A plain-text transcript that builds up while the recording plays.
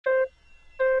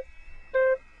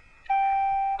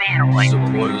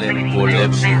Support 11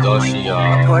 production,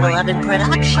 y'all. Support 11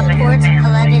 production. Support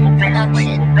 11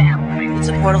 production. It's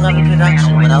Support 11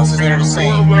 production. What else is there to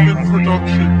say? Support 11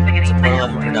 production. Support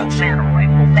 11 production.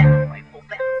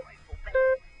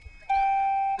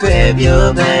 Grab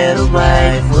your battle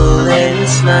rifle and a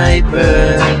sniper,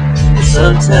 and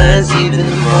sometimes even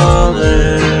a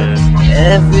mauler.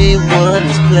 Everyone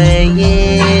is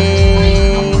playing.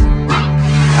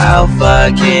 How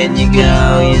far can you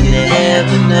go? You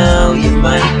never know, you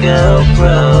might go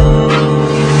pro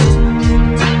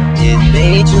in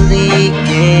Major League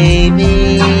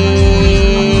Gaming.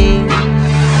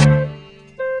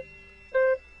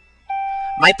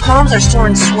 My palms are sore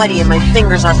and sweaty and my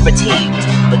fingers are fatigued,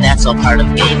 but that's all part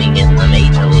of gaming in the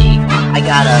Major League. I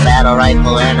got a battle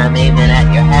rifle and I'm aiming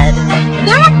at your head.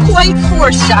 Not quite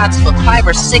 4 shots, but 5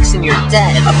 or 6 and you're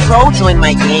dead. A pro joined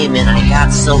my game and I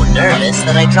got so nervous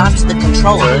that I dropped the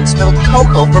controller and spilled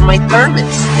cocoa from my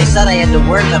thermos. They said I had to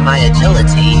work on my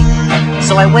agility,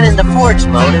 so I went into forge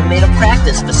mode and made a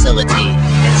practice facility.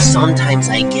 And sometimes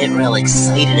I get real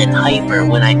excited and hyper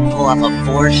when I pull off a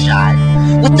 4-shot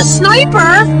with the sniper!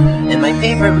 And my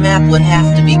favorite map would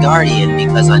have to be Guardian,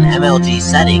 because on MLG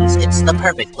settings, it's the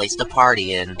perfect place to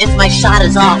party in. If my shot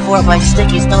is off or my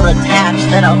stickies don't attach,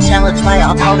 then I'll challenge my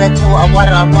opponent to a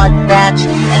one-on-one match.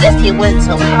 And if he wins,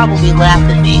 he'll probably laugh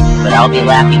at me, but I'll be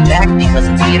laughing back because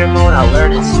in theater mode I'll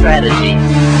learn his strategy.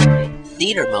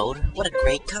 Theater mode? What a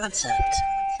great concept.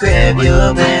 Grab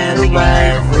your battle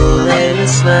rifle and a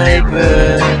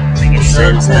sniper, and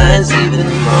sometimes even a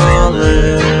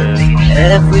mauler.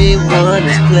 Everyone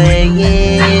is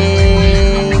playing.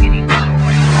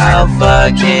 How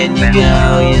far can you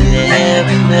go? You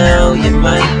never know, you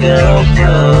might go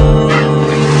pro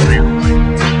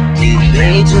in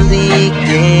Major League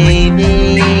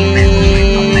Gaming.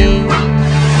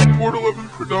 Support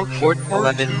 11 production. Support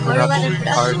 11 production,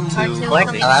 part 2.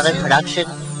 Support 11 production,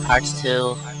 parts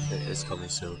 2. It's coming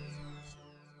soon.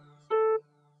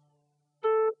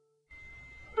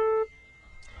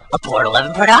 Support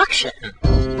 11 production.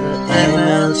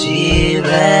 MLG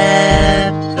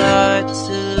Rap Part 2.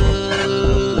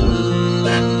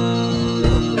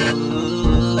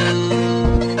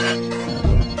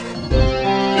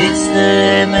 It's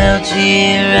the MLG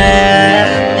Rap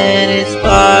and it's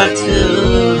Part 2.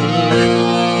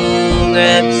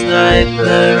 Grab a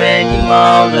sniper and your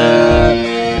mauler,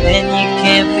 and you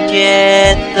can't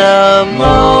forget the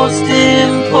most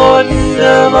important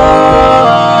of all.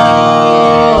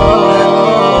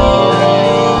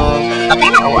 A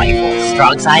battle rifle.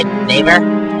 Strong side, neighbor,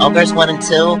 ogres 1 and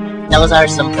 2. Those are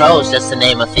some pros, just to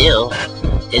name a few.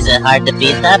 Is it hard to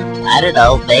beat them? I don't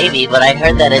know, maybe, but I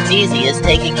heard that it's easy as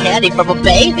taking candy from a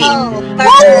baby. Oh,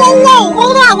 whoa,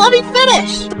 hold on, let me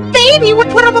finish. The baby would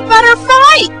put up a better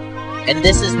fight. And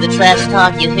this is the trash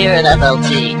talk you hear at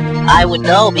MLG. I would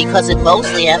know because it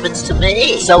mostly happens to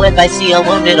me. So if I see a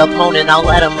wounded opponent, I'll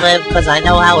let him live, cause I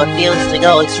know how it feels to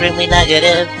go extremely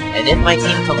negative. And if my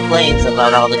team complains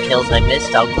about all the kills I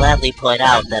missed, I'll gladly point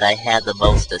out that I had the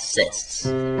most assists.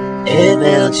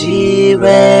 MLG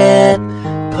Rap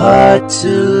Part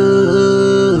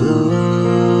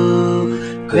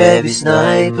 2. Grab your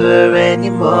sniper and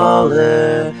your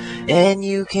mauler, and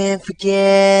you can't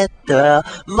forget the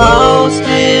most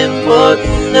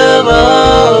important of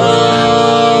all.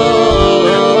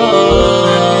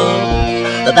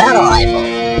 The battle rifle.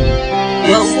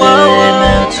 It's the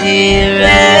MLG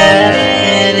Rap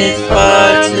and it's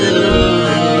Part 2.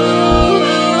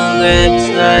 Grab your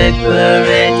sniper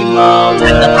and your mauler,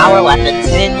 Time the power weapons.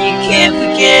 and you can't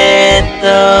forget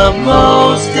the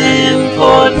most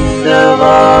important of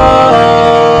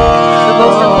all. The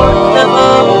most important of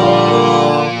all.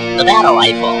 The battle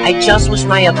rifle. I just wish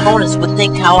my opponents would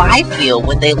think how I feel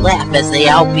when they laugh as they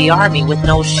out-BR me with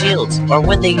no shields, or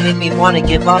when they make me want to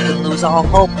give up and lose all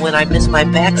hope when I miss my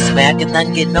back smack and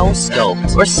then get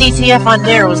no-scoped. Or CTF on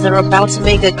narrows, they're about to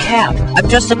make a cap. I'm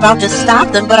just about to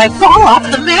stop them, but I fall off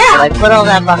the map! I put all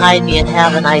that behind me and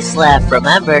have a nice laugh.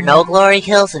 Remember, no glory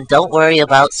kills and don't worry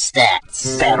about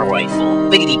stats. Battle rifle.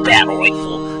 Biggity battle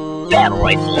rifle. Battle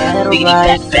rifle, biggity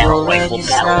bat, battle rifle,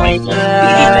 battle rifle, biggity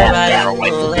bat, battle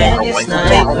rifle, battle rifle,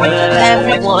 battle rifle,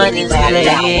 everyone is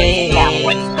playing. battle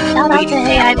rifle, Shout out to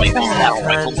Hey I'm battle rifle, battle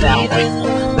rifle,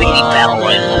 biggity battle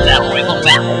rifle, battle rifle,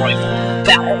 battle rifle,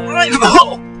 battle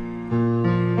rifle.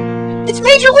 It's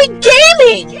Major League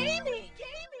Gaming!